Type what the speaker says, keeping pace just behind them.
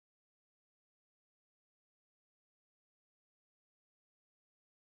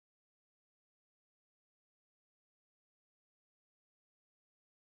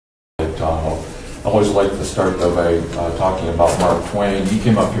Tahoe. I always like to start, though, by talking about Mark Twain. He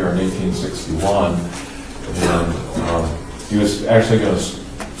came up here in 1861, and he was actually going to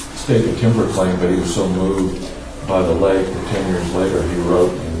stake a timber claim, but he was so moved by the lake that 10 years later he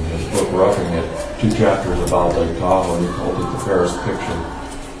wrote in his book, Roughing It, 2 chapters about Lake Tahoe, and he called it The Fairest Picture,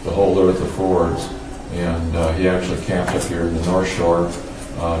 The Whole Earth Affords. And he actually camped up here in the North Shore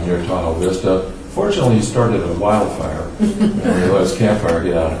near Tahoe Vista. Fortunately, he started a wildfire, and he let his campfire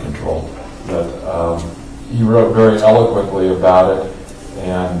get out of control. But he wrote very eloquently about it,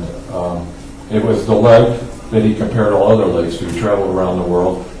 and it was the lake that he compared all other lakes to. He traveled around the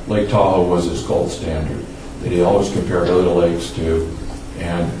world. Lake Tahoe was his gold standard that he always compared other lakes to,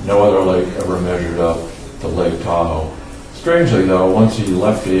 and no other lake ever measured up to Lake Tahoe. Strangely, though, once he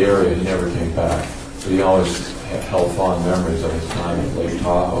left the area, he never came back. So he always held fond memories of his time at Lake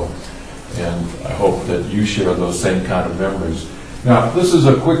Tahoe, and I hope that you share those same kind of memories. Now, this is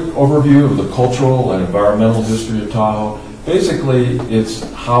a quick overview of the cultural and environmental history of Tahoe. Basically, it's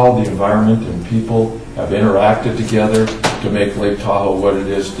how the environment and people have interacted together to make Lake Tahoe what it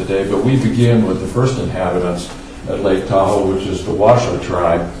is today. But we begin with the first inhabitants at Lake Tahoe, which is the Washoe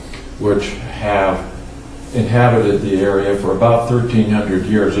tribe, which have inhabited the area for about 1,300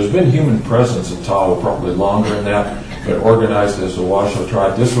 years. There's been human presence in Tahoe probably longer than that, but organized as the Washoe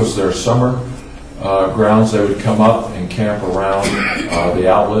tribe. This was their summer grounds. They would come up and camp around the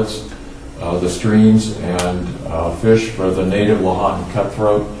outlets, the streams, and fish for the native Lahontan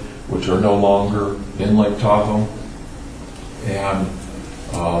cutthroat, which are no longer in Lake Tahoe. And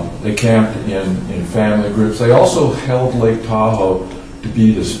they camped in family groups. They also held Lake Tahoe to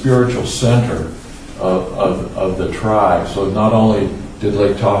be the spiritual center of the tribe. So not only did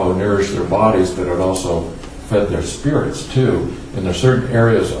Lake Tahoe nourish their bodies, but it also fed their spirits too. And there are certain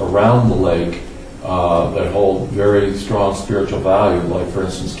areas around the lake that hold very strong spiritual value, like for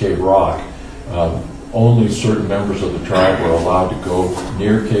instance Cave Rock. Only certain members of the tribe were allowed to go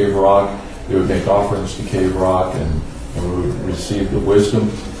near Cave Rock. They would make offerings to Cave Rock and would receive the wisdom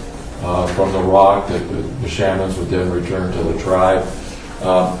from the rock that the shamans would then return to the tribe.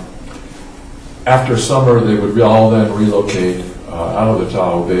 After summer, they would all then relocate out of the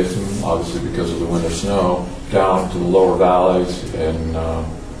Tahoe Basin, obviously because of the winter snow, down to the lower valleys in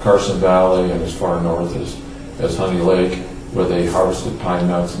Carson Valley and as far north as Honey Lake, where they harvested pine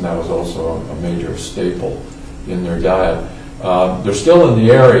nuts, and that was also a major staple in their diet. They're still in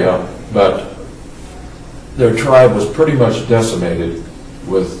the area, but their tribe was pretty much decimated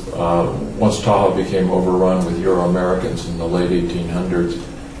with once Tahoe became overrun with Euro-Americans in the late 1800s.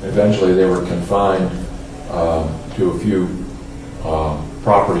 Eventually they were confined to a few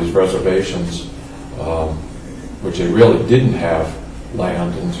properties, reservations, which they really didn't have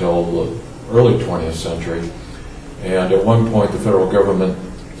land until the early 20th century. And at one point the federal government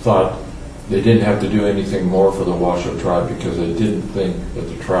thought they didn't have to do anything more for the Washoe tribe because they didn't think that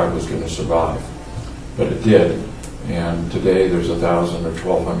the tribe was going to survive. But it did. And today there's 1,000 or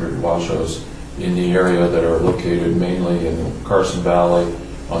 1,200 Washoes in the area that are located mainly in Carson Valley,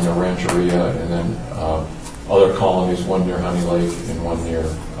 on the Rancheria, and then other colonies, one near Honey Lake and one near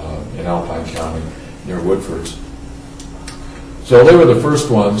in Alpine County, near Woodfords. So they were the first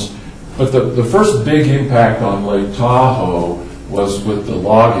ones, but the first big impact on Lake Tahoe was with the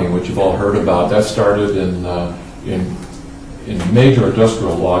logging, which you've all heard about. That started in major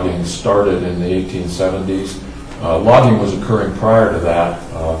industrial logging started in the 1870s. Logging was occurring prior to that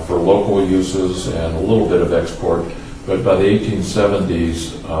for local uses and a little bit of export. But by the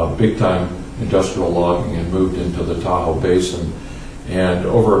 1870s, big-time industrial logging had moved into the Tahoe Basin, and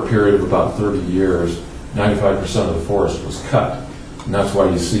over a period of about 30 years, 95% of the forest was cut. And that's why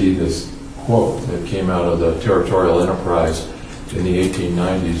you see this quote that came out of the Territorial Enterprise in the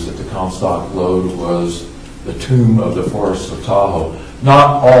 1890s, that the Comstock Lode was the tomb of the forests of Tahoe.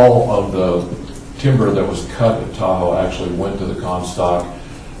 Not all of the timber that was cut at Tahoe actually went to the Comstock.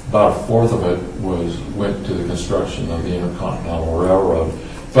 About a fourth of it went to the construction of the Intercontinental Railroad.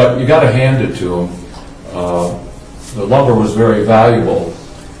 But you got to hand it to them. The lumber was very valuable,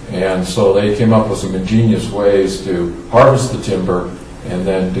 and so they came up with some ingenious ways to harvest the timber and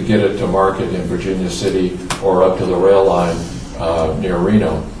then to get it to market in Virginia City or up to the rail line near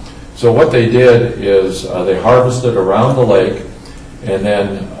Reno. So what they did is they harvested around the lake, and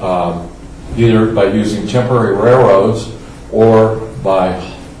then either by using temporary railroads or by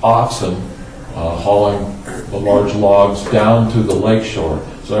oxen hauling the large logs down to the lake shore.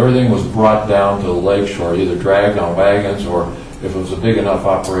 So everything was brought down to the lake shore, either dragged on wagons, or if it was a big enough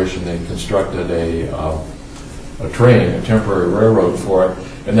operation, they constructed a train, a temporary railroad for it.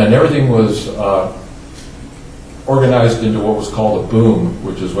 And then everything was organized into what was called a boom,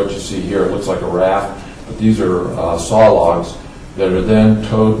 which is what you see here. It looks like a raft, but these are saw logs that are then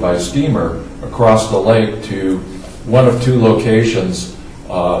towed by steamer across the lake to one of two locations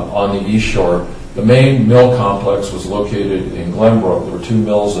on the east shore. The main mill complex was located in Glenbrook. There were two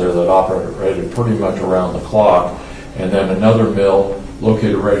mills there that operated pretty much around the clock, and then another mill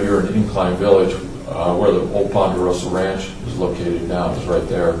located right here in Incline Village, where the old Ponderosa Ranch is located now, is right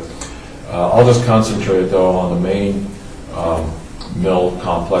there. I'll just concentrate, though, on the main mill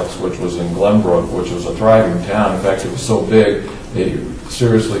complex, which was in Glenbrook, which was a thriving town. In fact, it was so big, they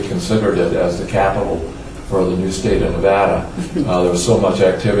seriously considered it as the capital for the new state of Nevada. There was so much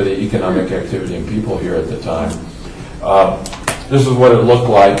activity, economic activity, and people here at the time. This is what it looked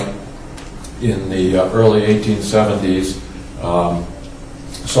like in the early 1870s.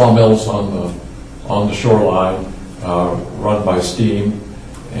 Sawmills on the shoreline, run by steam,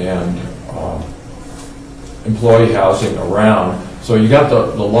 and employee housing around. So you got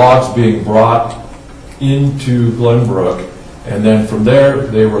the logs being brought into Glenbrook, and then from there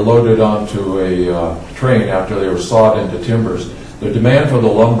they were loaded onto a train after they were sawed into timbers. The demand for the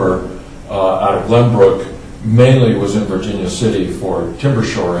lumber out of Glenbrook mainly was in Virginia City for timber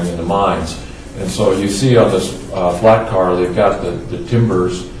shoring in the mines. And so you see on this flat car, they've got the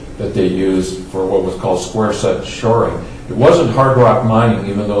timbers that they used for what was called square set shoring. It wasn't hard rock mining,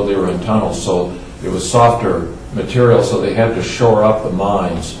 even though they were in tunnels, so it was softer material, so they had to shore up the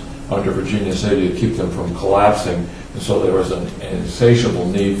mines under Virginia City to keep them from collapsing. And so there was an insatiable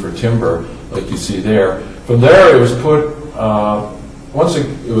need for timber, like you see there. From there, it was put, once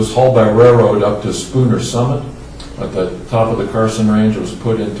it was hauled by railroad up to Spooner Summit, at the top of the Carson Range. It was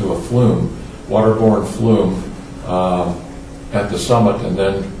put into a flume, waterborne flume, at the summit, and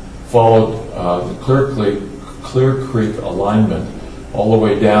then followed the Clear Creek alignment all the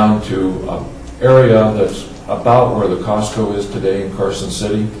way down to an area that's about where the Costco is today in Carson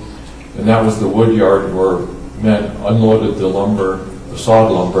City. And that was the wood yard where men unloaded the lumber, the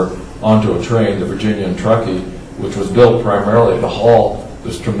sawed lumber, onto a train, the Virginia and Truckee, which was built primarily to haul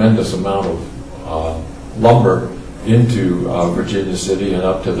this tremendous amount of lumber into Virginia City and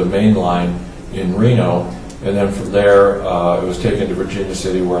up to the main line in Reno. And then from there, it was taken to Virginia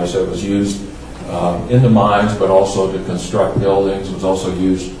City, where I said it was used in the mines, but also to construct buildings. It was also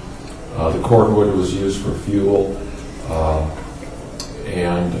used, the cordwood was used for fuel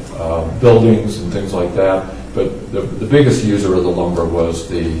and buildings and things like that. But the biggest user of the lumber was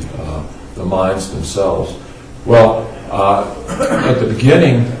the mines themselves. Well, at the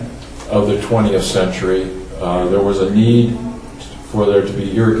beginning of the 20th century, there was a need for there to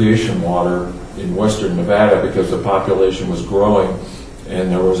be irrigation water in western Nevada because the population was growing,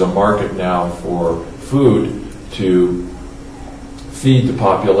 and there was a market now for food to feed the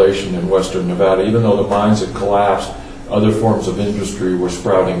population in western Nevada. Even though the mines had collapsed, other forms of industry were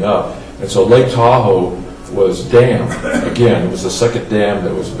sprouting up. And so Lake Tahoe was dammed. Again, it was the second dam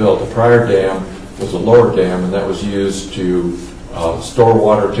that was built. The prior dam was a lower dam, and that was used to store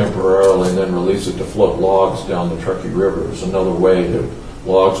water temporarily and then release it to float logs down the Truckee River. It was another way that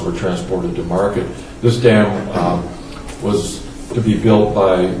logs were transported to market. This dam was to be built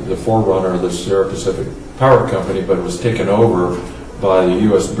by the forerunner of the Sierra Pacific Power Company, but it was taken over by the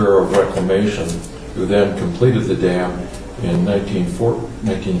U.S. Bureau of Reclamation, who then completed the dam in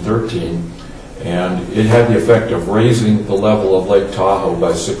 1913, and it had the effect of raising the level of Lake Tahoe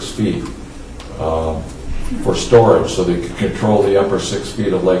by 6 feet for storage, so they could control the upper 6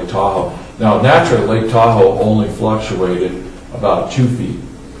 feet of Lake Tahoe. Now, naturally, Lake Tahoe only fluctuated about 2 feet.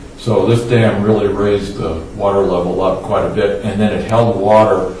 So this dam really raised the water level up quite a bit, and then it held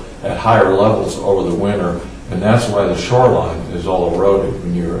water at higher levels over the winter, and that's why the shoreline is all eroded.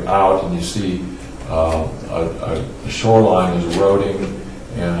 When you're out and you see a shoreline is eroding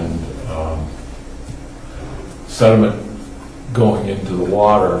and sediment going into the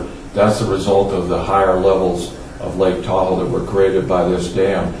water, that's the result of the higher levels of Lake Tahoe that were created by this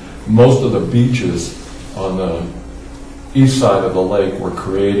dam. Most of the beaches on the east side of the lake were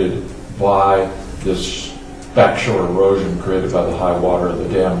created by this backshore erosion created by the high water of the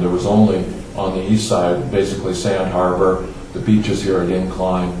dam. There was only on the east side, basically Sand Harbor, the beaches here at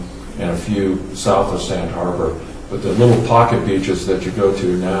Incline, and a few south of Sand Harbor. But the little pocket beaches that you go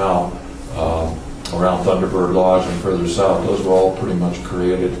to now around Thunderbird Lodge and further south, those were all pretty much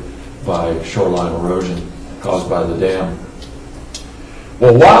created by shoreline erosion caused by the dam.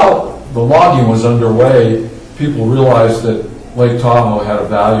 Well, while the logging was underway, people realized that Lake Tahoe had a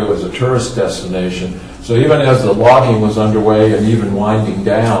value as a tourist destination. So even as the logging was underway and even winding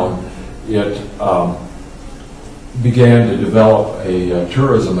down, it began to develop a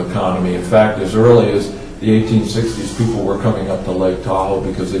tourism economy. In fact, as early as the 1860s, people were coming up to Lake Tahoe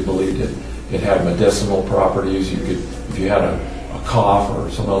because they believed it had medicinal properties. You could, if you had a cough or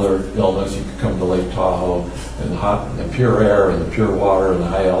some other illness, you could come to Lake Tahoe, and the pure air and the pure water and the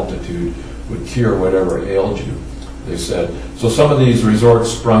high altitude would cure whatever ailed you, they said. So some of these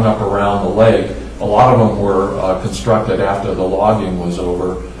resorts sprung up around the lake. A lot of them were constructed after the logging was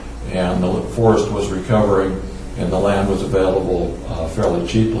over and the forest was recovering and the land was available fairly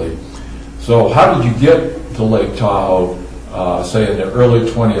cheaply. So how did you get to Lake Tahoe, say in the early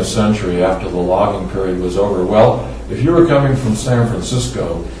 20th century after the logging period was over? Well, if you were coming from San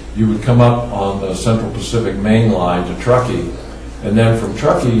Francisco, you would come up on the Central Pacific Main Line to Truckee, and then from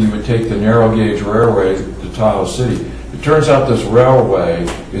Truckee you would take the narrow gauge railway to Tahoe City. It turns out this railway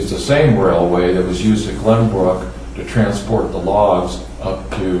is the same railway that was used at Glenbrook to transport the logs up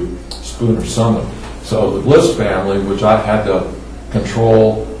to Spooner Summit. So the Bliss family, which I had the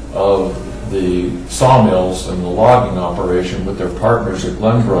control of the sawmills and the logging operation with their partners at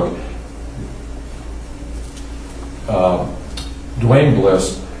Glenbrook, Dwayne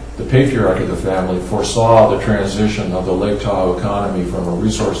Bliss, the patriarch of the family, foresaw the transition of the Lake Tahoe economy from a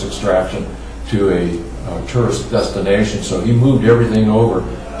resource extraction to a tourist destination. So he moved everything over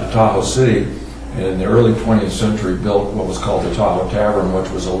to Tahoe City, and in the early 20th century built what was called the Tahoe Tavern, which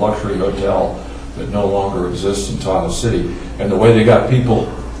was a luxury hotel that no longer exists in Tahoe City. And the way they got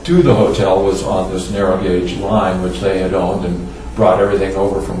people to the hotel was on this narrow gauge line, which they had owned and brought everything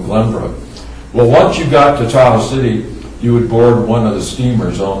over from Glenbrook. Well, once you got to Tahoe City, you would board one of the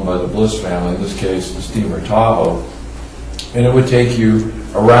steamers owned by the Bliss family, in this case the steamer Tahoe, and it would take you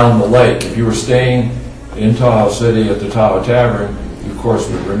around the lake. If you were staying in Tahoe City at the Tahoe Tavern, you of course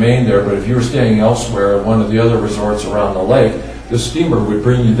would remain there, but if you were staying elsewhere at one of the other resorts around the lake, the steamer would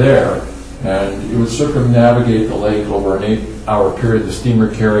bring you there, and you would circumnavigate the lake over an 8-hour period. The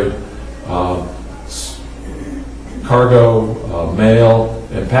steamer carried cargo, mail,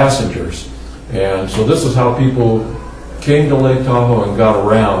 and passengers. And so this is how people came to Lake Tahoe and got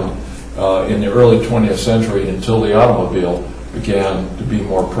around in the early 20th century until the automobile began to be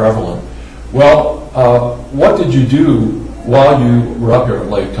more prevalent. Well, what did you do while you were up here at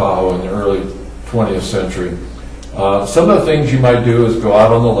Lake Tahoe in the early 20th century? Some of the things you might do is go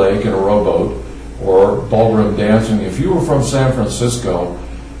out on the lake in a rowboat or ballroom dancing. If you were from San Francisco,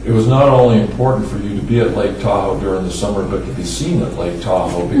 it was not only important for you to be at Lake Tahoe during the summer, but to be seen at Lake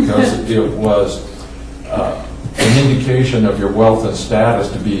Tahoe, because it was an indication of your wealth and status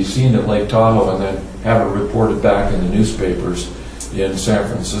to be seen at Lake Tahoe and then have it reported back in the newspapers in San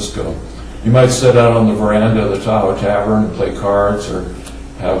Francisco. You might sit out on the veranda of the Tahoe Tavern and play cards or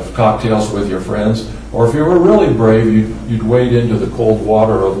have cocktails with your friends. Or if you were really brave, you'd wade into the cold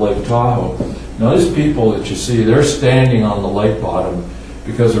water of Lake Tahoe. Now these people that you see, they're standing on the lake bottom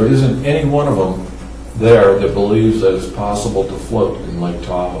because there isn't any one of them there that believes that it's possible to float in Lake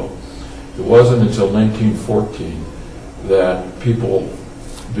Tahoe. It wasn't until 1914 that people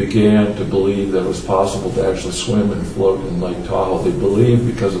began to believe that it was possible to actually swim and float in Lake Tahoe. They believed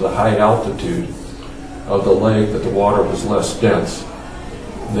because of the high altitude of the lake that the water was less dense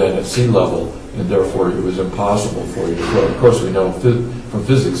than at sea level, and therefore it was impossible for you to float. Of course, we know from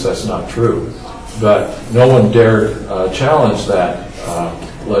physics that's not true, but no one dared challenge that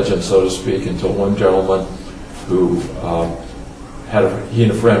legend, so to speak, until one gentleman who he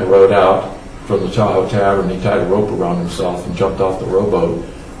and a friend rowed out from the Tahoe Tavern. He tied a rope around himself and jumped off the rowboat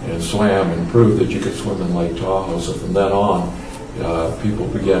and swam and proved that you could swim in Lake Tahoe. So from then on, people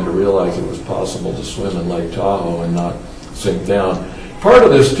began to realize it was possible to swim in Lake Tahoe and not sink down. Part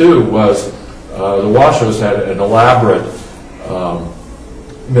of this, too, was the Washos had an elaborate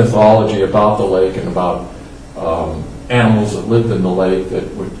mythology about the lake and about animals that lived in the lake that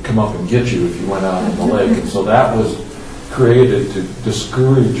would come up and get you if you went out in the lake. And so that was created to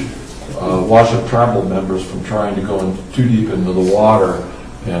discourage Washoe tribal members from trying to go too deep into the water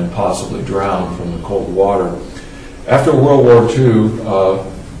and possibly drown from the cold water. After World War II,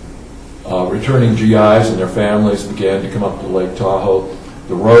 returning GIs and their families began to come up to Lake Tahoe.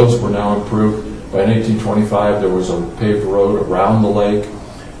 The roads were now improved. By 1825, there was a paved road around the lake,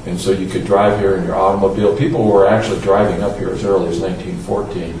 and so you could drive here in your automobile. People were actually driving up here as early as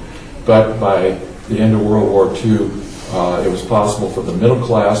 1914, but by the end of World War II, it was possible for the middle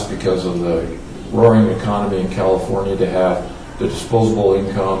class, because of the roaring economy in California, to have the disposable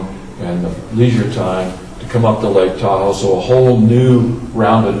income and the leisure time to come up to Lake Tahoe. So a whole new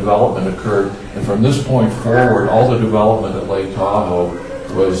round of development occurred, and from this point forward, all the development at Lake Tahoe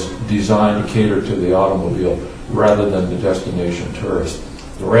was designed to cater to the automobile rather than the destination tourist.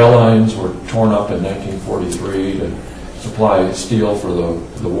 The rail lines were torn up in 1943 to supply steel for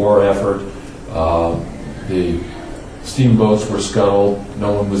the war effort. The steamboats were scuttled.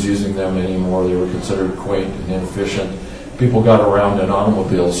 No one was using them anymore. They were considered quaint and inefficient. People got around in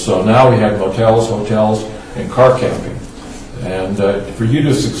automobiles. So now we had motels, hotels, and car camping. And for you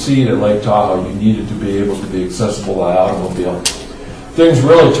to succeed at Lake Tahoe, you needed to be able to be accessible by automobile. Things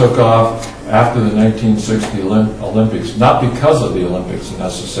really took off after the 1960 Olympics, not because of the Olympics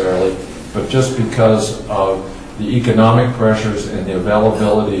necessarily, but just because of the economic pressures and the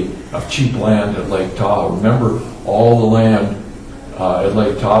availability of cheap land at Lake Tahoe. Remember, all the land at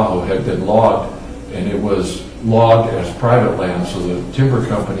Lake Tahoe had been logged, and it was logged as private land, so the timber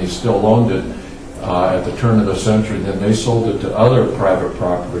companies still owned it at the turn of the century. Then they sold it to other private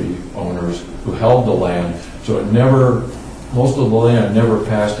property owners who held the land. So it never, most of the land never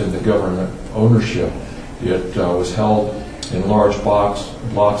passed into government ownership. It was held in large blocks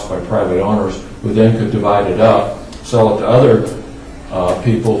by private owners who then could divide it up, sell it to other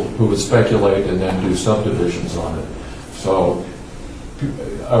people who would speculate and then do subdivisions on it. So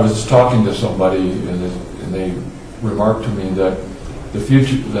I was talking to somebody and they remarked to me that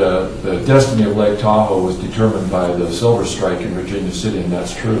the destiny of Lake Tahoe was determined by the silver strike in Virginia City, and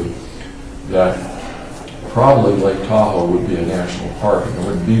that's true. That probably Lake Tahoe would be a national park, and there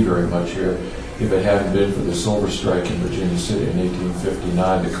wouldn't be very much here if it hadn't been for the silver strike in Virginia City in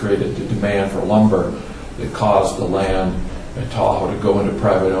 1859 that created the demand for lumber that caused the land at Tahoe to go into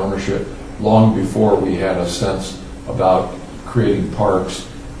private ownership long before we had a sense about creating parks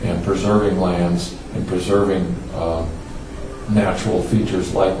and preserving lands and preserving natural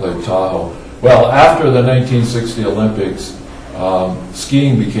features like Lake Tahoe. Well, after the 1960 Olympics,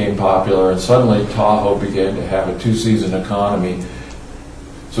 skiing became popular, and suddenly Tahoe began to have a two-season economy.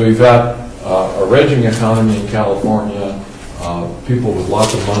 So you've got a raging economy in California, people with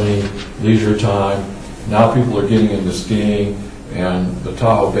lots of money, leisure time. Now people are getting into skiing, and the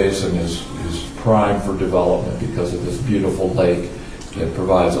Tahoe Basin is prime for development because of this beautiful lake that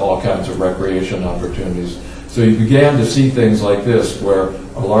provides all kinds of recreation opportunities. So you began to see things like this, where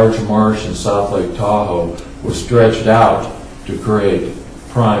a large marsh in South Lake Tahoe was stretched out to create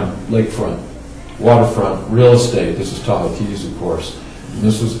prime lakefront, waterfront real estate. This is Tahoe Keys, of course. And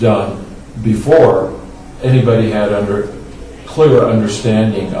this was done before anybody had clear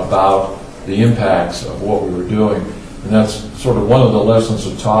understanding about the impacts of what we were doing. And that's sort of one of the lessons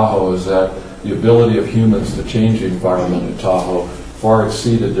of Tahoe, is that the ability of humans to change the environment at Tahoe far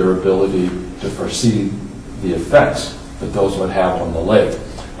exceeded their ability to foresee the effects that those would have on the lake.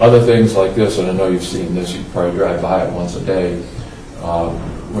 Other things like this, and I know you've seen this, you probably drive by it once a day,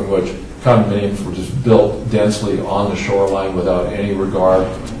 in which condominiums were just built densely on the shoreline without any regard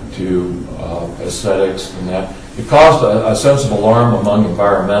to aesthetics and that. It caused a sense of alarm among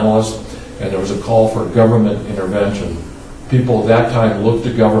environmentalists, and there was a call for government intervention. People at that time looked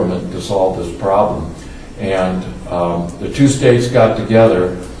to government to solve this problem. And the two states got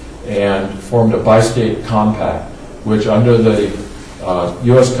together and formed a bi-state compact, which under the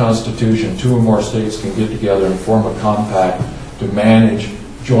U.S. Constitution, two or more states can get together and form a compact to manage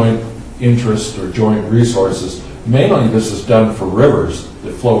joint interests or joint resources. Mainly this is done for rivers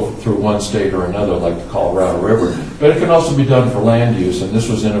that flow through one state or another, like the Colorado River. But it can also be done for land use, and this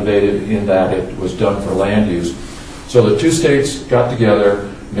was innovative in that it was done for land use. So the two states got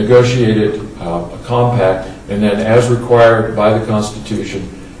together, negotiated a compact, and then as required by the Constitution,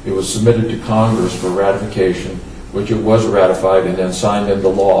 it was submitted to Congress for ratification, which it was ratified and then signed into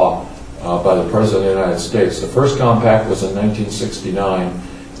law by the President of the United States. The first compact was in 1969,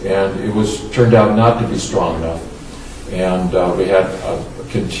 and it turned out not to be strong enough. And we had a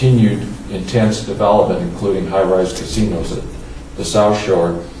continued intense development, including high-rise casinos at the South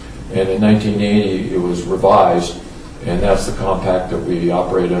Shore. And in 1980, it was revised, and that's the compact that we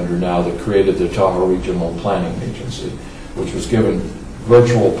operate under now that created the Tahoe Regional Planning Agency, which was given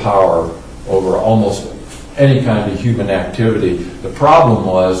virtual power over almost any kind of human activity. The problem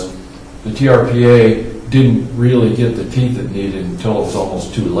was the TRPA didn't really get the teeth it needed until it was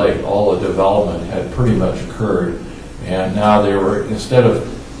almost too late. All the development had pretty much occurred, and now they were, instead of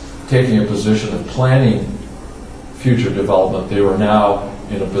taking a position of planning future development, they were now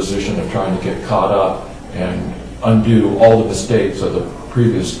in a position of trying to get caught up and undo all the mistakes of the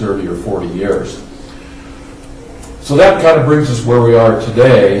previous 30 or 40 years. So that kind of brings us where we are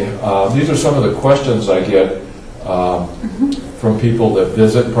today. These are some of the questions I get from people that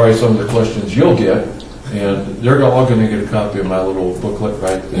visit, probably some of the questions you'll get, and they're all going to get a copy of my little booklet,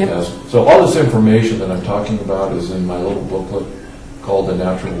 right? That has, so all this information that I'm talking about is in my little booklet called The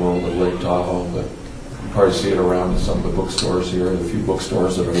Natural World of Lake Tahoe. But you can probably see it around in some of the bookstores here, the few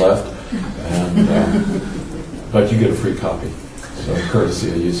bookstores that are left. And, but you get a free copy, so courtesy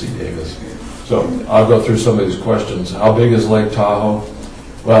of UC Davis. So I'll go through some of these questions. How big is Lake Tahoe?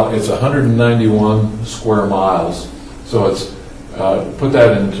 Well, it's 191 square miles. So it's, put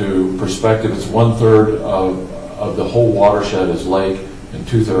that into perspective, it's 1/3 of the whole watershed is lake, and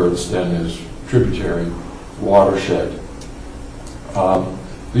 2/3 then is tributary watershed.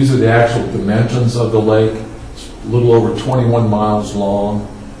 These are the actual dimensions of the lake. It's a little over 21 miles long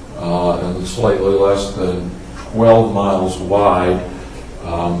and slightly less than 12 miles wide,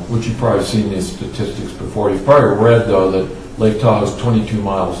 which you've probably seen these statistics before. You've probably read, though, that Lake Tahoe is 22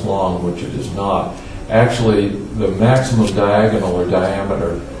 miles long, which it is not. Actually, the maximum diagonal or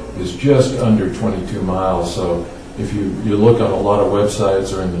diameter is just under 22 miles. So if you look on a lot of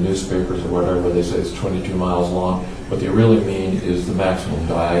websites or in the newspapers or whatever, they say it's 22 miles long. What they really mean is the maximum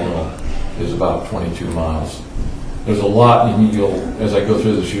diagonal is about 22 miles. There's a lot, and as I go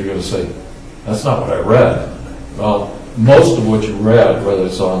through this, you're going to say, that's not what I read. Well, most of what you read, whether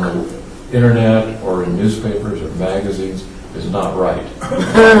it's on the internet or in newspapers or magazines, is not right.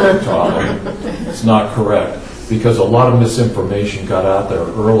 It's not correct, because a lot of misinformation got out there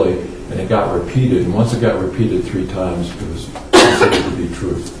early, and it got repeated. And once it got repeated 3 times, it was considered to be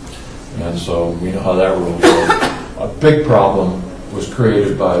truth. And so we know how that rule goes. A big problem was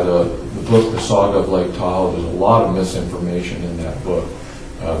created by the book, The Saga of Lake Tahoe. There's a lot of misinformation in that book.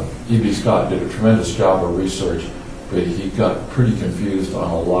 E.B. Scott did a tremendous job of research, but he got pretty confused on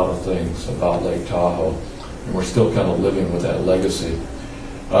a lot of things about Lake Tahoe, and we're still kind of living with that legacy.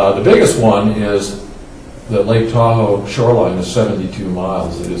 The biggest one is that Lake Tahoe shoreline is 72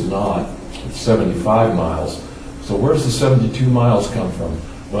 miles. It is not. It's 75 miles. So where's the 72 miles come from?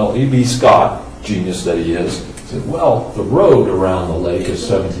 Well, E.B. Scott, genius that he is, said, well, the road around the lake is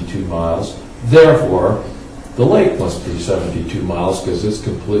 72 miles. Therefore, the lake must be 72 miles because it's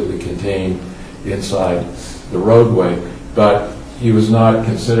completely contained inside the roadway. But he was not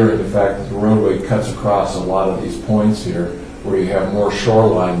considering the fact that the roadway cuts across a lot of these points here where you have more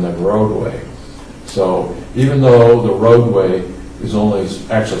shoreline than roadway. So even though the roadway is only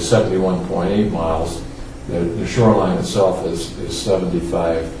actually 71.8 miles, the shoreline itself is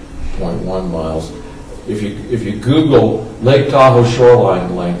 75.1 miles. If you Google Lake Tahoe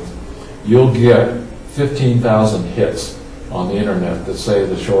shoreline length, you'll get 15,000 hits on the internet that say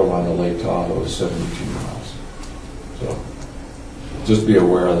the shoreline of Lake Tahoe is 72 miles. So just be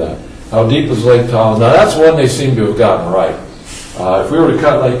aware of that. How deep is Lake Tahoe? Now that's one they seem to have gotten right. If we were to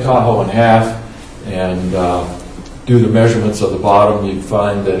cut Lake Tahoe in half and do the measurements of the bottom, you'd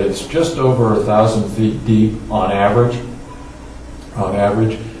find that it's just over 1,000 feet deep on average,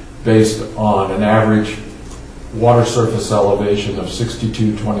 based on an average water surface elevation of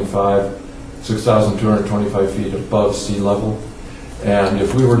 6,225 feet above sea level. And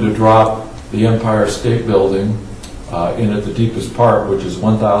if we were to drop the Empire State Building in at the deepest part, which is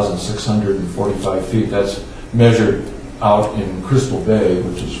 1,645 feet, that's measured out in Crystal Bay,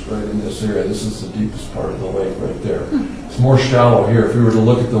 which is right in this area. This is the deepest part of the lake right there. It's more shallow here. If we were to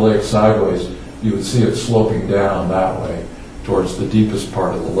look at the lake sideways, you would see it sloping down that way towards the deepest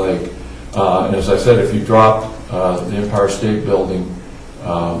part of the lake. And as I said, if you dropped the Empire State Building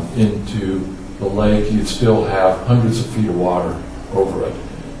into the lake, you'd still have hundreds of feet of water over it.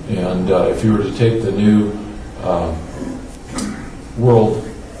 And if you were to take the new World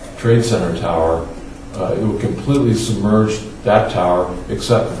Trade Center tower, it would completely submerge that tower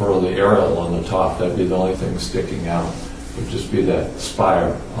except for the aerial on the top. That'd be the only thing sticking out. It would just be that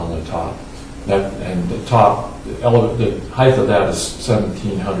spire on the top. And the top, the height of that is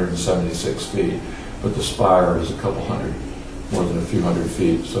 1,776 feet, but the spire is a couple hundred, more than a few hundred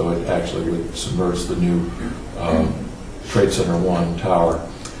feet, so it actually would submerge the new Trade Center 1 tower.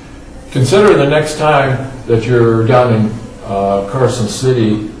 Consider the next time that you're down in Carson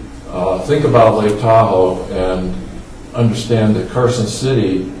City, think about Lake Tahoe and understand that Carson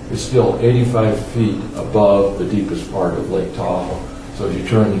City is still 85 feet above the deepest part of Lake Tahoe. So as you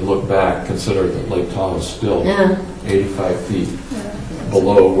turn and you look back, consider that Lake Tahoe is still 85 feet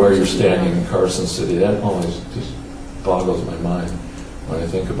below where you're standing in Carson City. That always just boggles my mind when I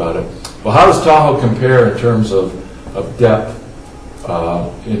think about it. Well, how does Tahoe compare in terms of depth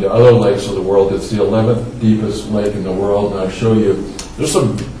into other lakes of the world? It's the 11th deepest lake in the world, and I'll show you. There's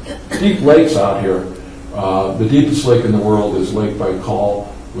some deep lakes out here. The deepest lake in the world is Lake Baikal,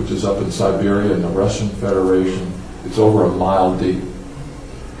 which is up in Siberia in the Russian Federation. It's over a mile deep.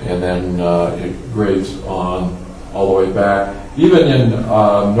 And then it grades on all the way back. Even in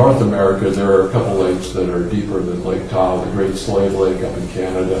North America, there are a couple lakes that are deeper than Lake Tahoe. The Great Slave Lake up in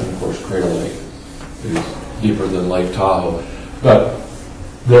Canada, and of course Crater Lake is deeper than Lake Tahoe. But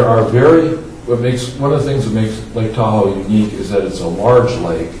there are one of the things that makes Lake Tahoe unique is that it's a large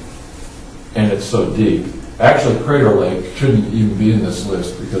lake, and it's so deep. Actually, Crater Lake shouldn't even be in this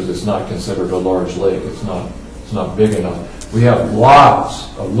list because it's not considered a large lake. It's not big enough. We have lots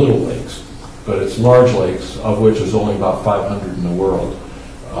of little lakes, but it's large lakes, of which there's only about 500 in the world,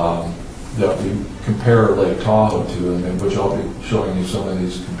 that we compare Lake Tahoe to, and which I'll be showing you some of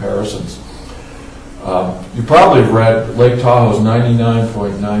these comparisons. You probably have read Lake Tahoe is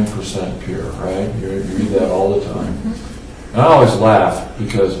 99.9% pure, right? You read that all the time. And I always laugh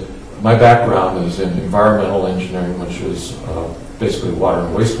because my background is in environmental engineering, which is basically water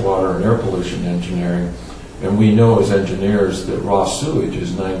and wastewater and air pollution engineering. And we know as engineers that raw sewage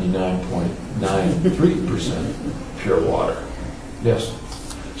is 99.93% pure water. Yes.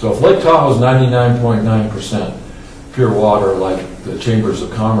 So if Lake Tahoe is 99.9% pure water, like the Chambers of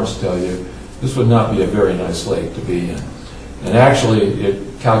Commerce tell you, this would not be a very nice lake to be in. And actually, it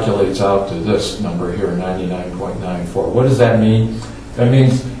calculates out to this number here, 99.94. What does that mean? That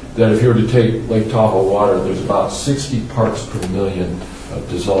means that if you were to take Lake Tahoe water, there's about 60 parts per million of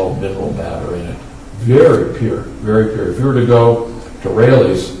dissolved mineral matter in it. Very pure, very pure. If you were to go to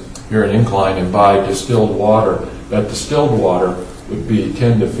Rayleigh's here in Incline and buy distilled water, that distilled water would be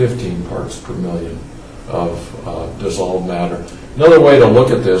 10 to 15 parts per million of dissolved matter. Another way to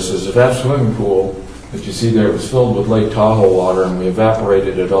look at this is if that swimming pool that you see there was filled with Lake Tahoe water and we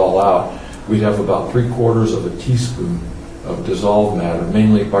evaporated it all out, we'd have about 3/4 of a teaspoon of dissolved matter,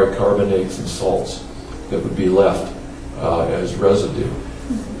 mainly bicarbonates and salts, that would be left as residue.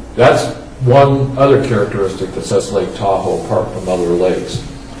 That's one other characteristic that sets Lake Tahoe apart from other lakes.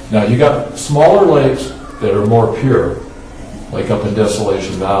 Now you got smaller lakes that are more pure, like up in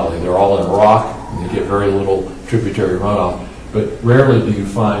Desolation Valley. They're all in rock and they get very little tributary runoff. But rarely do you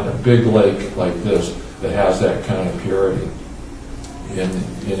find a big lake like this that has that kind of purity in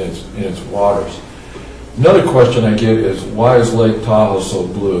its waters. Another question I get is, why is Lake Tahoe so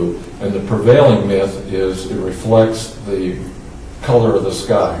blue? And the prevailing myth is it reflects the color of the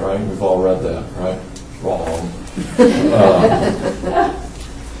sky, right? We've all read that, right? Wrong.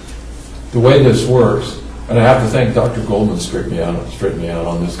 The way this works, and I have to thank Dr. Goldman straightened me out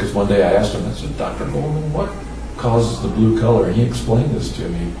on this, because one day I asked him, I said, Dr. Goldman, what causes the blue color? And he explained this to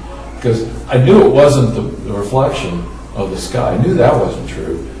me, because I knew it wasn't the reflection of the sky. I knew that wasn't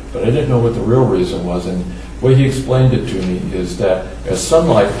true, but I didn't know what the real reason was. And the way he explained it to me is that as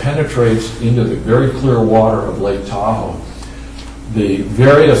sunlight penetrates into the very clear water of Lake Tahoe, the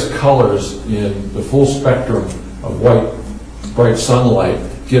various colors in the full spectrum of white, bright sunlight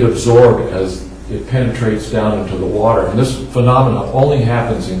get absorbed as it penetrates down into the water. And this phenomenon only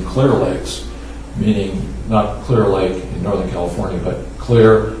happens in clear lakes, meaning not Clear Lake in Northern California, but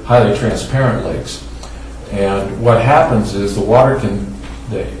clear, highly transparent lakes. And what happens is the light can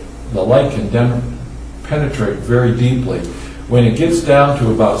then penetrate very deeply. When it gets down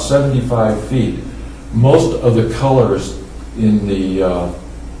to about 75 feet, most of the colors in the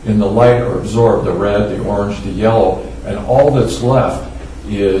light are absorbed, the red, the orange, the yellow, and all that's left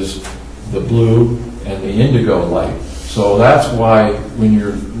is the blue and the indigo light. So that's why when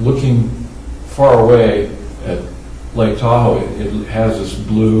you're looking far away at Lake Tahoe, it has this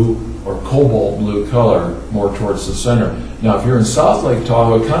blue or cobalt blue color more towards the center. Now, if you're in South Lake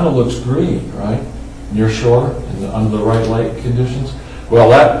Tahoe, it kind of looks green, right? Near shore and under the right light conditions. Well,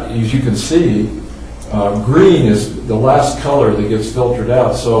 that, as you can see, green is the last color that gets filtered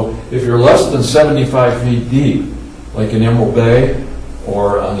out. So if you're less than 75 feet deep, like in Emerald Bay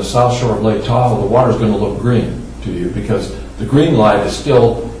or on the south shore of Lake Tahoe, the water's going to look green to you because the green light is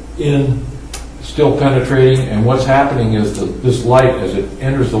still penetrating, and what's happening is this light, as it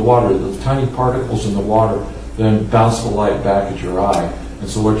enters the water, the tiny particles in the water then bounce the light back at your eye. And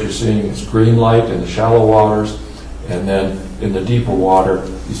so what you're seeing is green light in the shallow waters, and then in the deeper water,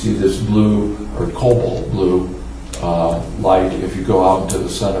 you see this blue or cobalt blue light if you go out into the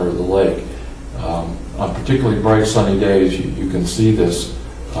center of the lake. On particularly bright sunny days, you can see this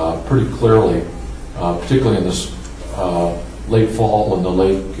pretty clearly, particularly in this late fall when the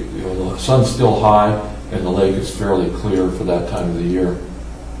lake, the sun's still high and the lake is fairly clear for that time of the year.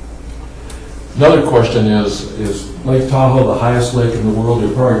 Another question is Lake Tahoe the highest lake in the world?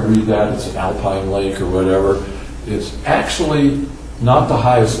 You'll probably read that, it's an alpine lake or whatever. It's actually not the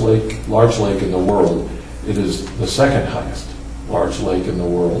highest lake, large lake in the world. It is the second highest large lake in the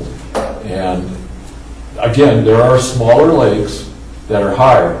world. And again, there are smaller lakes that are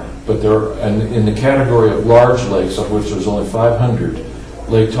higher, but and in the category of large lakes, of which there's only 500,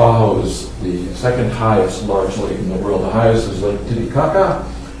 Lake Tahoe is the second highest large lake in the world. The highest is Lake Titicaca,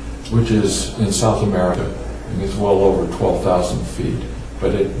 which is in South America, and it's well over 12,000 feet.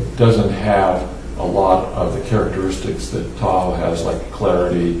 But it doesn't have a lot of the characteristics that Tahoe has, like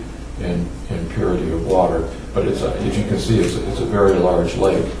clarity in purity of water. But it's as you can see, it's a very large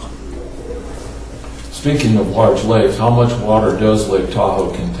lake. Speaking of large lakes, how much water does Lake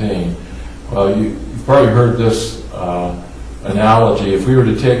Tahoe contain? Well, you've probably heard this analogy. If we were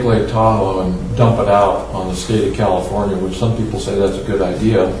to take Lake Tahoe and dump it out on the state of California, which some people say that's a good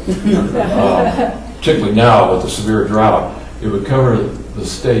idea, particularly now with the severe drought, it would cover the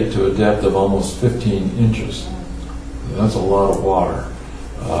state to a depth of almost 15 inches. That's a lot of water.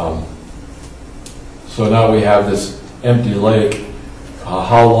 So now we have this empty lake.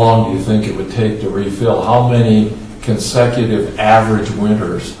 How long do you think it would take to refill? How many consecutive average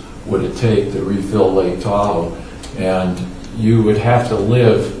winters would it take to refill Lake Tahoe? And you would have to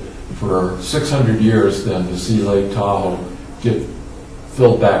live for 600 years then to see Lake Tahoe get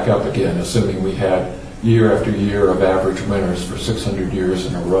filled back up again, assuming we had year after year of average winters for 600 years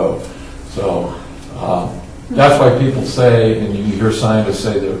in a row. So that's why people say, and you hear scientists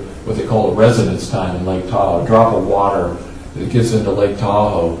say that what they call a residence time in Lake Tahoe, a drop of water that gets into Lake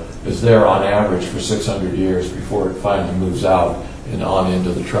Tahoe is there on average for 600 years before it finally moves out and on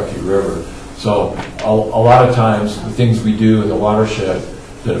into the Truckee River. So a lot of times the things we do in the watershed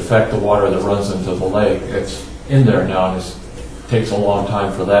that affect the water that runs into the lake, it's in there now, and it takes a long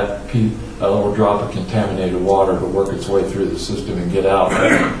time for that little drop of contaminated water to work its way through the system and get out.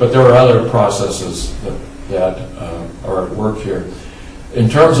 But there are other processes that are at work here. In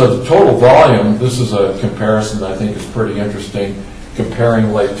terms of the total volume, this is a comparison that I think is pretty interesting,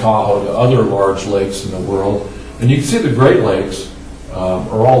 comparing Lake Tahoe to other large lakes in the world. And you can see the Great Lakes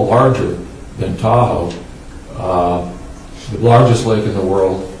are all larger than Tahoe. The largest lake in the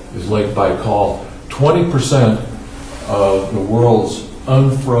world is Lake Baikal. 20% of the world's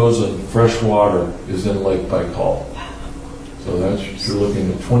unfrozen fresh water is in Lake Baikal. So that's, you're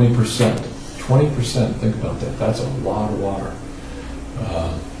looking at 20%. 20%, think about that. That's a lot of water.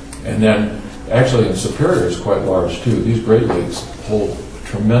 And then, actually, in Superior is quite large too. These Great Lakes hold a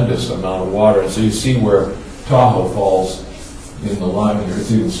tremendous amount of water. And so you see where Tahoe falls in the line here.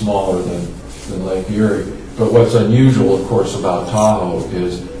 It's even smaller than Lake Erie. But what's unusual, of course, about Tahoe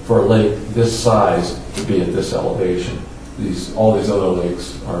is for a lake this size to be at this elevation. All these other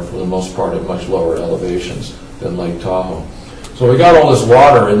lakes are, for the most part, at much lower elevations than Lake Tahoe. So we got all this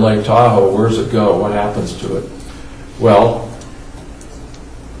water in Lake Tahoe. Where does it go? What happens to it? Well,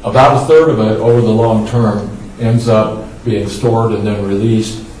 about a third of it over the long term ends up being stored and then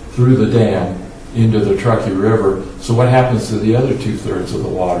released through the dam into the Truckee River. So what happens to the other 2/3 of the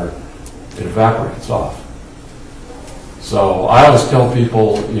water? It evaporates off. So I always tell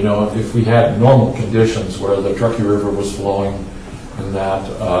people, if we had normal conditions where the Truckee River was flowing and that,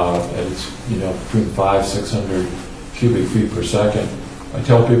 and it's, between 500-600 cubic feet per second, I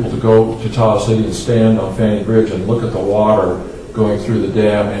tell people to go to Tahoe City and stand on Fanny Bridge and look at the water going through the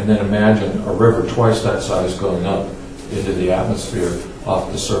dam, and then imagine a river twice that size going up into the atmosphere off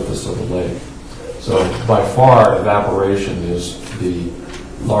the surface of the lake. So by far, evaporation is the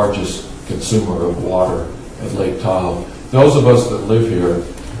largest consumer of water at Lake Tahoe. Those of us that live here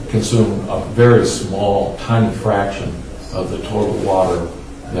consume a very small, tiny fraction of the total water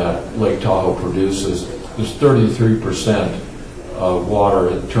that Lake Tahoe produces. There's 33% of water.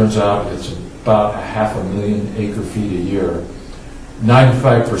 It turns out it's about 500,000 acre-feet a year.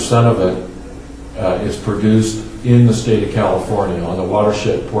 95% of it is produced in the state of California, on the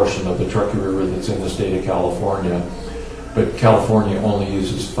watershed portion of the Truckee River that's in the state of California. But California only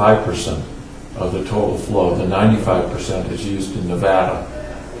uses 5% of the total flow. The 95% is used in Nevada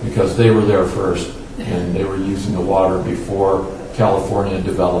because they were there first and they were using the water before California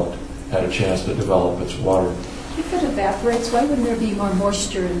had a chance to develop its water. If it evaporates, why wouldn't there be more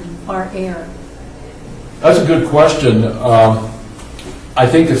moisture in our air? That's a good question. I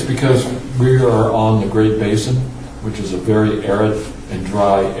think it's because we are on the Great Basin, which is a very arid and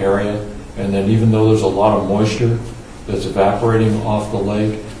dry area. And then even though there's a lot of moisture that's evaporating off the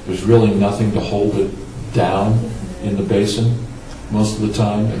lake, there's really nothing to hold it down in the basin most of the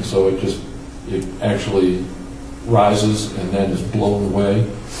time. And so it actually rises and then is blown away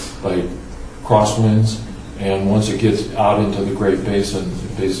by crosswinds. And once it gets out into the Great Basin,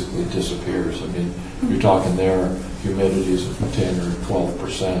 it basically disappears. I mean, you're talking there humidities of 10 or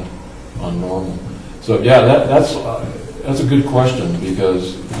 12% on normal. So yeah, that's a good question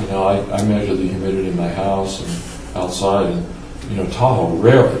because I measure the humidity in my house and outside, and Tahoe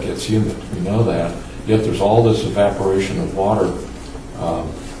rarely gets humid. We know that. Yet there's all this evaporation of water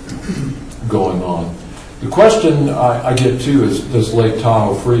going on. The question I get too is, does Lake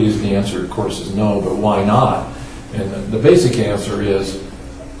Tahoe freeze? The answer, of course, is no, but why not? And the basic answer is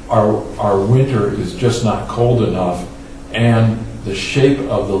our winter is just not cold enough, and the shape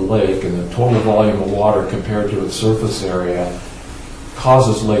of the lake and the total volume of water compared to its surface area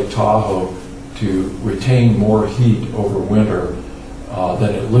causes Lake Tahoe to retain more heat over winter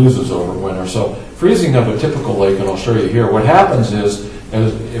than it loses over winter. So freezing of a typical lake, and I'll show you here, what happens is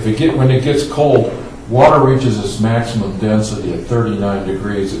when it gets cold, water reaches its maximum density at 39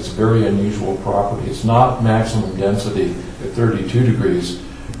 degrees. It's a very unusual property. It's not maximum density at 32 degrees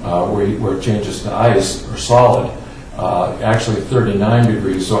where it changes to ice or solid. Actually 39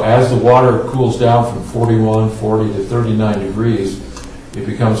 degrees. So as the water cools down from 41, 40 to 39 degrees, it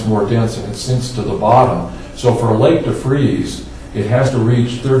becomes more dense and it sinks to the bottom. So for a lake to freeze, it has to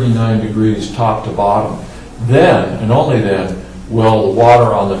reach 39 degrees top to bottom. Then, and only then, will the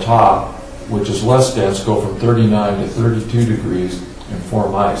water on the top, which is less dense, go from 39 to 32 degrees and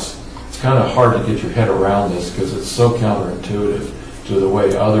form ice. It's kind of hard to get your head around this because it's so counterintuitive to the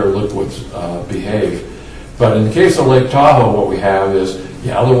way other liquids behave. But in the case of Lake Tahoe, what we have is,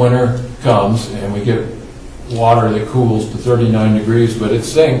 the winter comes and we get water that cools to 39 degrees, but it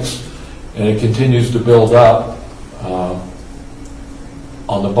sinks and it continues to build up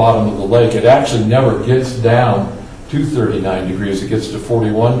on the bottom of the lake. It actually never gets down to 39 degrees. It gets to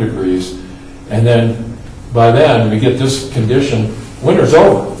 41 degrees. And then by then we get this condition, winter's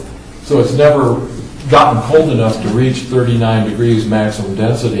over. So it's never gotten cold enough to reach 39 degrees maximum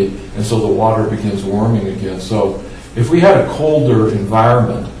density, and so the water begins warming again. So if we had a colder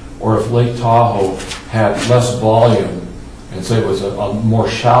environment, or if Lake Tahoe had less volume, and say it was a more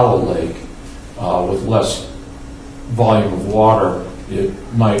shallow lake with less volume of water, it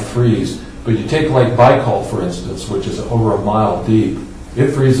might freeze. But you take Lake Baikal, for instance, which is over a mile deep,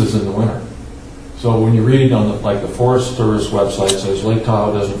 it freezes in the winter. So when you read on the Forest Service website says Lake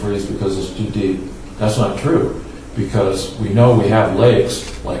Tahoe doesn't freeze because it's too deep, that's not true, because we know we have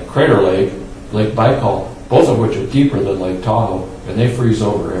lakes like Crater Lake, Lake Baikal, both of which are deeper than Lake Tahoe, and they freeze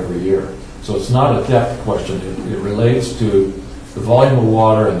over every year. So it's not a depth question. It relates to the volume of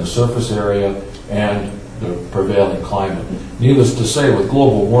water and the surface area and the prevailing climate. Needless to say, with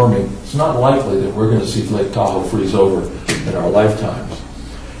global warming, it's not likely that we're going to see Lake Tahoe freeze over in our lifetimes.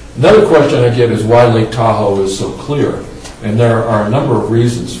 Another question I get is why Lake Tahoe is so clear, and there are a number of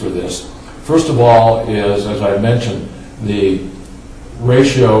reasons for this. First of all is, as I mentioned, the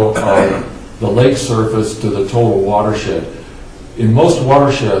ratio of the lake surface to the total watershed. In most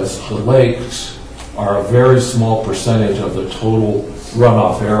watersheds, the lakes are a very small percentage of the total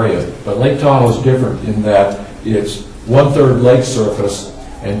runoff area. But Lake Tahoe is different in that it's 1/3 lake surface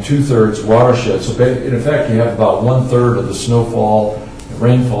and 2/3 watershed. So in effect, you have about 1/3 of the snowfall and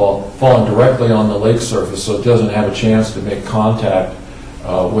rainfall falling directly on the lake surface, so it doesn't have a chance to make contact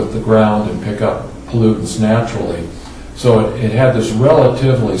with the ground and pick up pollutants naturally. So it had this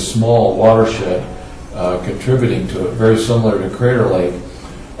relatively small watershed contributing to it, very similar to Crater Lake.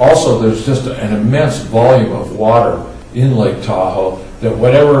 Also, there's just an immense volume of water in Lake Tahoe that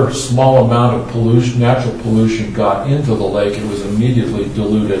whatever small amount of pollution, natural pollution, got into the lake, it was immediately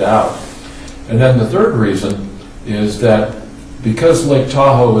diluted out. And then the third reason is that because Lake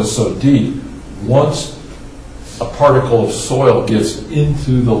Tahoe is so deep, once a particle of soil gets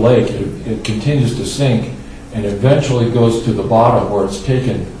into the lake, it continues to sink and eventually goes to the bottom where it's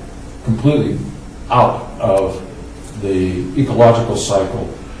taken completely out of the ecological cycle,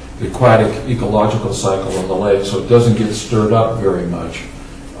 the aquatic ecological cycle in the lake, so it doesn't get stirred up very much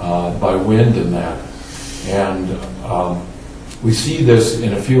by wind and that. And we see this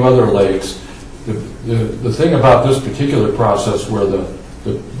in a few other lakes. The thing about this particular process where the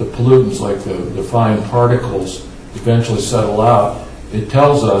pollutants, like the fine particles, eventually settle out, it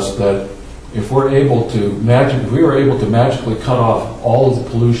tells us that if we were able to magically cut off all of the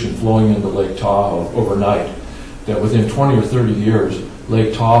pollution flowing into Lake Tahoe overnight, that within 20 or 30 years,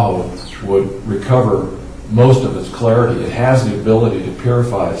 Lake Tahoe would recover most of its clarity. It has the ability to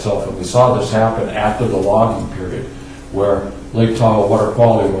purify itself, and we saw this happen after the logging period, where Lake Tahoe water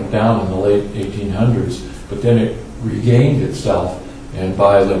quality went down in the late 1800s, but then it regained itself, and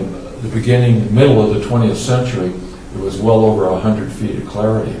by the middle of the 20th century, it was well over 100 feet of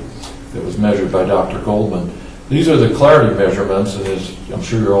clarity that was measured by Dr. Goldman. These are the clarity measurements, and as I'm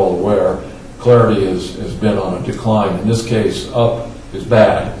sure you're all aware, clarity has been on a decline. In this case, up is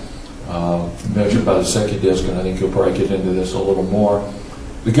bad, measured by the Secchi disc, and I think you'll probably get into this a little more.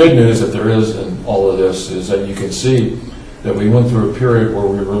 The good news that there is in all of this is that you can see that we went through a period where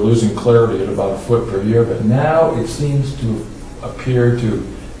we were losing clarity at about a foot per year, but now it seems to appear to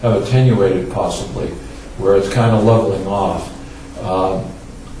have attenuated possibly, where it's kind of leveling off.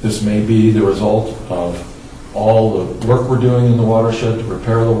 This may be the result of all the work we're doing in the watershed to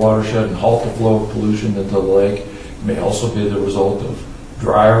repair the watershed and halt the flow of pollution into the lake. may also be the result of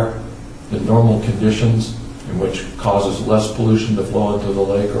drier than normal conditions, in which causes less pollution to flow into the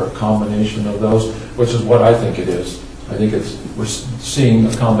lake, or a combination of those, which is what I think it is. I think we're seeing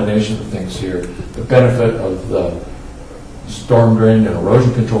a combination of things here. The benefit of the storm drain and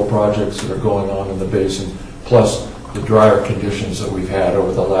erosion control projects that are going on in the basin, plus the drier conditions that we've had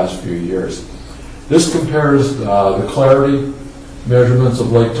over the last few years. This compares the clarity measurements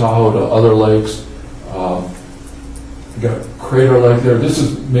of Lake Tahoe to other lakes. You got Crater Lake there. This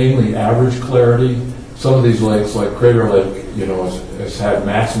is mainly average clarity. Some of these lakes, like Crater Lake, has had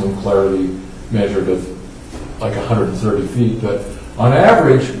maximum clarity measured of like 130 feet. But on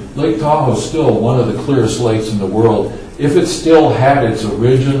average, Lake Tahoe is still one of the clearest lakes in the world. If it still had its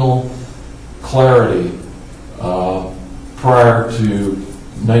original clarity prior to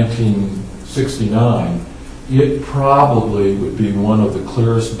 1969, it probably would be one of the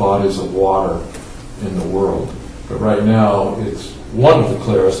clearest bodies of water in the world. But right now, it's one of the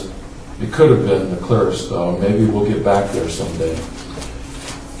clearest. It could have been the clearest, though. Maybe we'll get back there someday.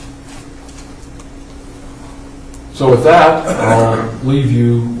 So with that, I'll leave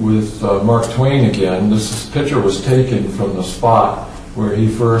you with Mark Twain again. This picture was taken from the spot where he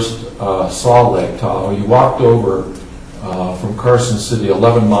first saw Lake Tahoe. He walked over from Carson City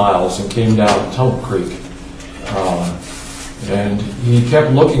 11 miles and came down Tump Creek. And he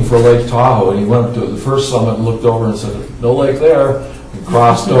kept looking for Lake Tahoe, and he went to the first summit and looked over and said, "No lake there." He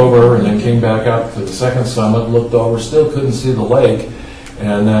crossed over and then came back up to the second summit, looked over, still couldn't see the lake,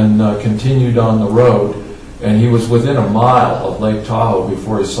 and then continued on the road. And he was within a mile of Lake Tahoe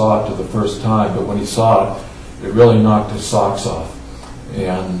before he saw it for the first time. But when he saw it, it really knocked his socks off.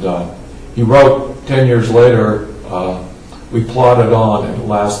 And he wrote 10 years later, "We plodded on, and at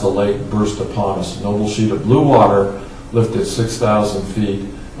last the lake burst upon us. A noble sheet of blue water lifted 6,000 feet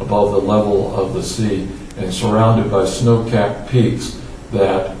above the level of the sea and surrounded by snow-capped peaks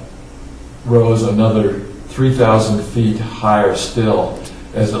that rose another 3,000 feet higher still.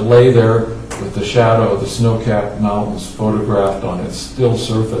 As it lay there with the shadow of the snow-capped mountains photographed on its still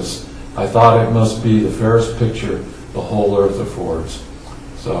surface, I thought it must be the fairest picture the whole earth affords."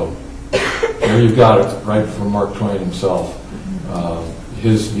 So there you've got it, right from Mark Twain himself,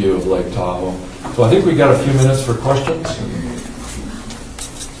 his view of Lake Tahoe. So I think we got a few minutes for questions.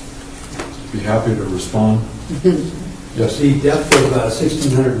 Be happy to respond. Yes. The depth of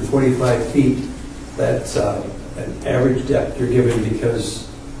 1,645 feet, that's an average depth you're given because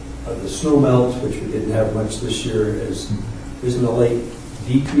of the snow melt, which we didn't have much this year. Isn't the lake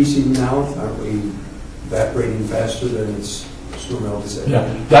decreasing now? Aren't we evaporating faster than its snow melt? Yeah,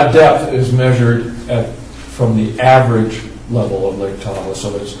 that depth is measured from the average level of Lake Tahoe,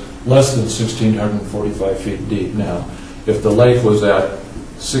 so it's less than 1,645 feet deep now. If the lake was at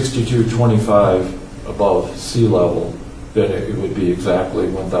 6,225 above sea level, then it would be exactly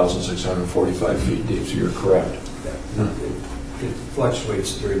 1,645 feet deep, so you're correct. Yeah. It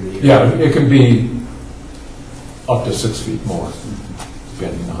fluctuates during the year. Yeah, it can be up to 6 feet more,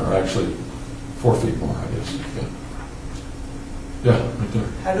 depending on, or actually 4 feet more, I guess. Yeah, right there.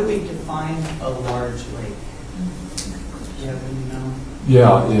 How do we define a large lake? Do you have any know?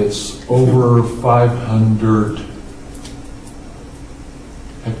 Yeah, it's over 500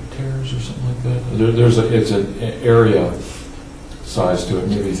 hectares or something like that. It's an area size to it.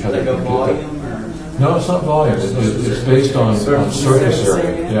 Maybe Heather Like a can get that. volume or? No, it's not volume. It's based on surface Surface area.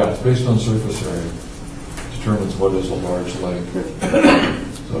 area. Yeah, it's based on surface area. Determines what is a large lake.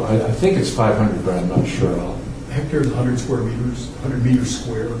 So I think it's 500, but I'm not sure. Hectare is 100 square meters, 100 meters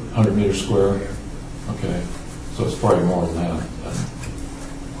square. 100 meters square. Okay, so it's probably more than that.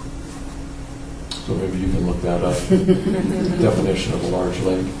 So maybe you can look that up. Definition of a large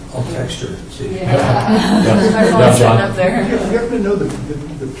lake. All texture. See? Yeah, Sitting John. up there. You happen to know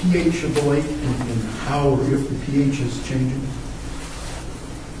the pH of the lake and how or if the pH is changing?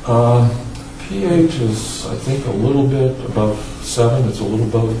 pH is, I think, a little bit above 7. It's a little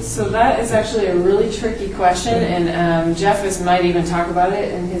above. So that is actually a really tricky question, and Jeff might even talk about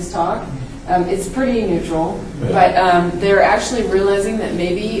it in his talk. It's pretty neutral, but they're actually realizing that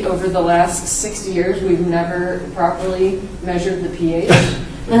maybe over the last 60 years we've never properly measured the pH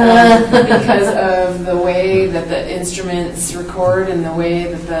because of the way that the instruments record and the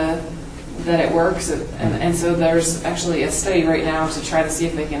way that it works. And so there's actually a study right now to try to see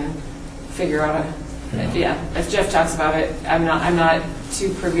if they can figure out if Jeff talks about it. I'm not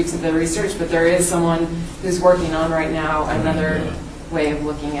too privy to the research, but there is someone who's working on right now another way of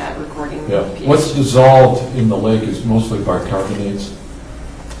looking at recording pH. What's dissolved in the lake is mostly bicarbonates,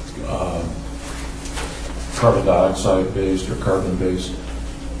 carbon dioxide based or carbon based,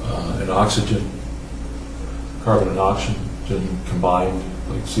 and oxygen. carbon and oxygen combined,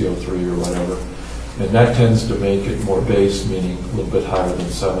 like CO3 or whatever. And that tends to make it more base, meaning a little bit higher than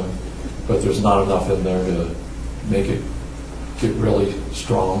 7. But there's not enough in there to make it get really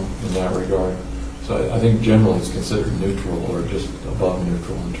strong in that regard. So I think generally it's considered neutral or just above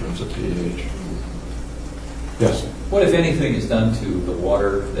neutral in terms of pH. Yes? What, if anything, is done to the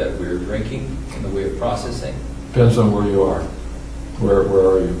water that we're drinking in the way of processing? Depends on where you are. Where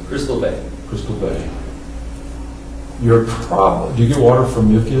are you? Crystal Bay. Crystal Bay. Your problem, do you get water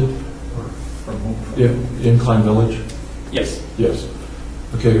from Euclid? From Incline Village? Yes. Yes.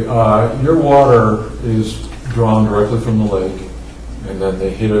 Okay, your water is drawn directly from the lake, and then they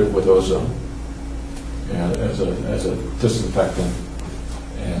hit it with ozone and as a disinfectant,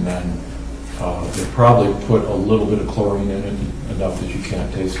 and then they probably put a little bit of chlorine in it, enough that you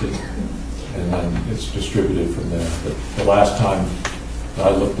can't taste it, and then it's distributed from there. But the last time I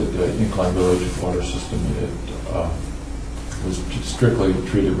looked at the Incline Village water system, it was strictly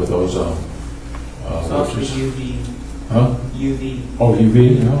treated with ozone. It's also UV. Huh? UV. Oh,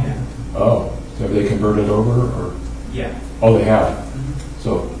 UV? No? Yeah. Oh, have they converted over, or? Yeah. Oh, they have.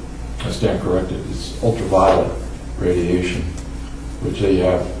 So I stand corrected. It's ultraviolet radiation, which they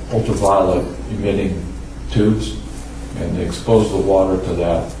have ultraviolet emitting tubes, and they expose the water to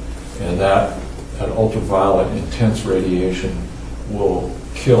that, and that ultraviolet intense radiation will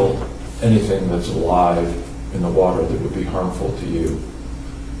kill anything that's alive in the water that would be harmful to you.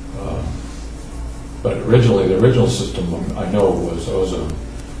 But originally, the original system, I know, was ozone.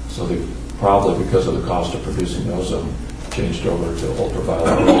 So they probably, because of the cost of producing ozone, changed over to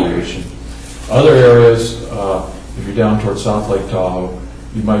ultraviolet radiation. Other areas, if you're down towards South Lake Tahoe,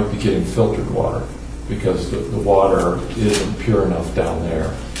 you might be getting filtered water because the water isn't pure enough down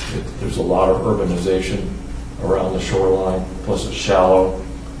there. There's a lot of urbanization around the shoreline, plus it's shallow,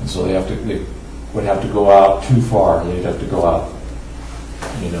 and so they would have to go out too far. They'd have to go out,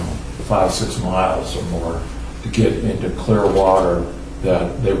 5-6 miles or more to get into clear water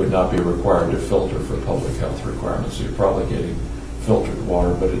that they would not be required to filter for public health requirements. So you're probably getting filtered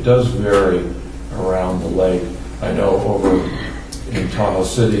water, but it does vary around the lake. I know over in Tahoe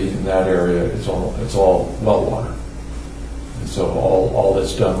City, in that area, it's all well water. And so all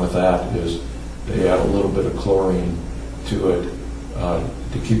that's done with that is they add a little bit of chlorine to it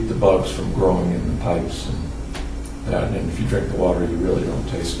to keep the bugs from growing in the pipes and that. And if you drink the water, you really don't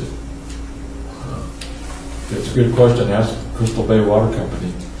taste it. It's a good question. Ask Crystal Bay Water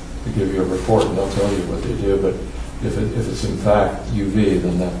Company to give you a report, and they'll tell you what they do. But if it's in fact UV,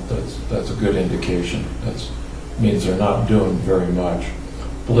 then that's a good indication. That means they're not doing very much.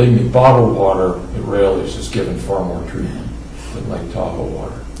 Believe me, bottled water at Raley's is given far more treatment than Lake Tahoe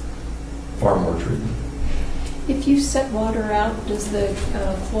water. Far more treatment. If you set water out, does the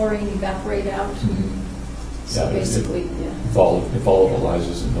chlorine evaporate out? Mm-hmm. So Yeah, basically, it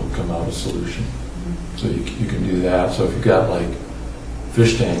volatilizes and it'll come out of solution. So you can do that. So if you've got like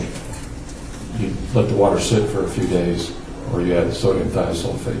fish tank, you let the water sit for a few days, or you add sodium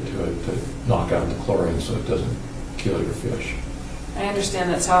thiosulfate to it to knock out the chlorine so it doesn't kill your fish. I understand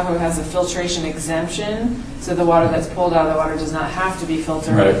that Tahoe has a filtration exemption, so the water that's pulled out of the water does not have to be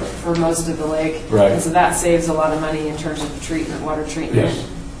filtered Right. for most of the lake. Right. And so that saves a lot of money in terms of treatment, water treatment. Yes,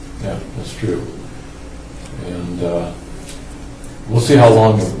 yeah, that's true. And we'll see how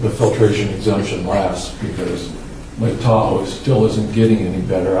long the filtration exemption lasts, because Lake Tahoe still isn't getting any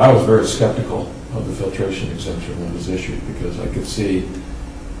better. I was very skeptical of the filtration exemption when it was issued, because I could see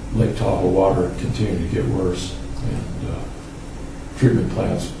Lake Tahoe water continuing to get worse and treatment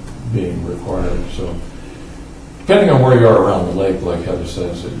plants being required. So depending on where you are around the lake, like Heather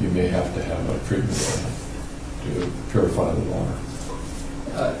says, that you may have to have a treatment plant to purify the water.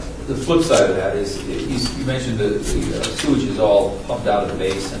 The flip side of that is, you mentioned the sewage is all pumped out of the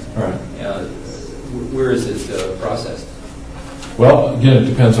basin. Right. Where is it processed? Well, again, it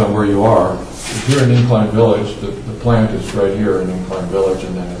depends on where you are. If you're in Incline Village, the plant is right here in Incline Village,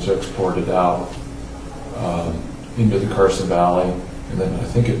 and then it's exported out into the Carson Valley, and then I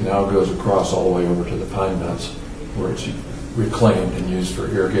think it now goes across all the way over to the Pine Nuts, where it's reclaimed and used for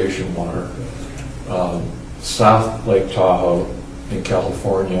irrigation water. South Lake Tahoe in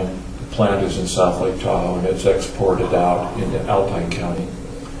California, the plant is in South Lake Tahoe, and it's exported out into Alpine County.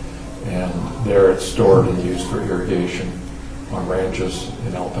 And there it's stored and used for irrigation on ranches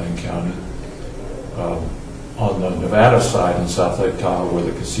in Alpine County. On the Nevada side in South Lake Tahoe, where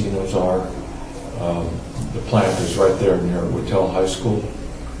the casinos are, the plant is right there near Whitell High School,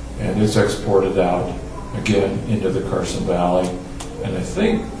 and it's exported out again into the Carson Valley. And I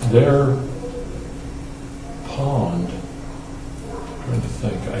think their pond, I'm trying to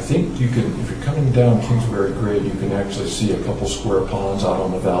think, I think you can, if you're coming down Kingsbury Grade, you can actually see a couple square ponds out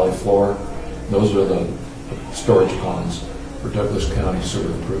on the valley floor. Those are the storage ponds for Douglas County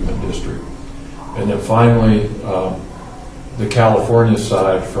Sewer Improvement District. And then finally, the California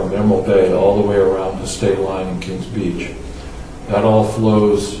side from Emerald Bay all the way around the state line in Kings Beach. That all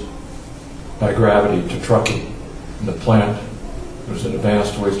flows by gravity to Truckee. And the plant, there's an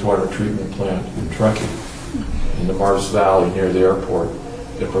advanced wastewater treatment plant in Truckee, in the Mars Valley near the airport,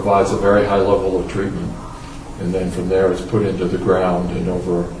 that provides a very high level of treatment. And then from there it's put into the ground, and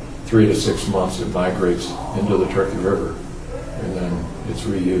over 3 to 6 months it migrates into the Truckee River. And then it's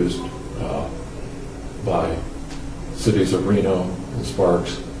reused by cities of Reno and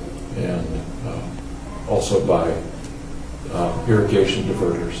Sparks, and also by irrigation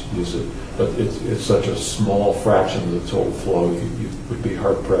diverters use it. But it's such a small fraction of the total flow, you would be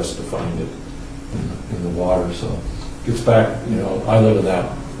hard pressed to find it in the water. So it gets back, I live in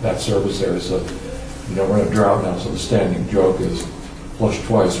that service area, so we're in a drought now, so the standing joke is flush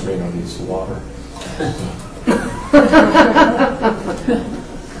twice, Reno needs the water.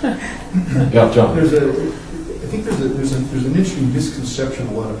 Yeah, John. I think there's an interesting misconception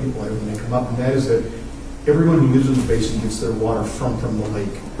a lot of people have when they come up, and that is that everyone who lives in the basin gets their water from the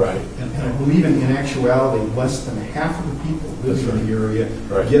lake. Right. And I believe in actuality, less than half of the people living in the area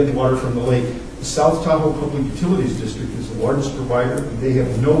get water from the lake. The South Tahoe Public Utilities District is the largest provider, and they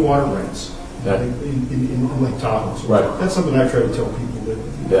have no water rights in Lake Tahoe. So that's something I try to tell people,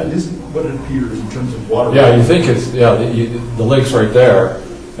 that it isn't what it appears in terms of water rights. You think it's, the lake's right there,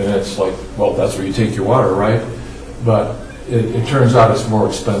 and it's like, well, that's where you take your water, right? But it turns out it's more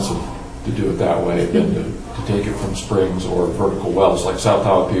expensive to do it that way than to take it from springs or vertical wells. Like South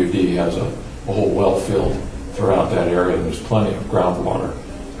Tahoe PUD has a whole well field throughout that area, and there's plenty of groundwater.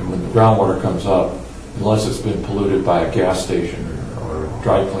 And when the groundwater comes up, unless it's been polluted by a gas station or a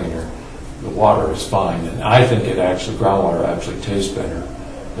dry cleaner, the water is fine. And I think groundwater actually tastes better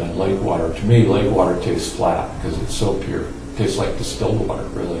than lake water. To me, lake water tastes flat because it's so pure. It tastes like distilled water,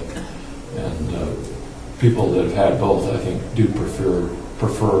 really. And people that have had both, I think, do prefer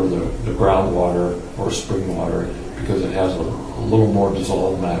the groundwater or spring water because it has a little more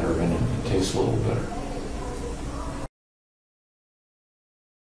dissolved matter in it. It tastes a little better.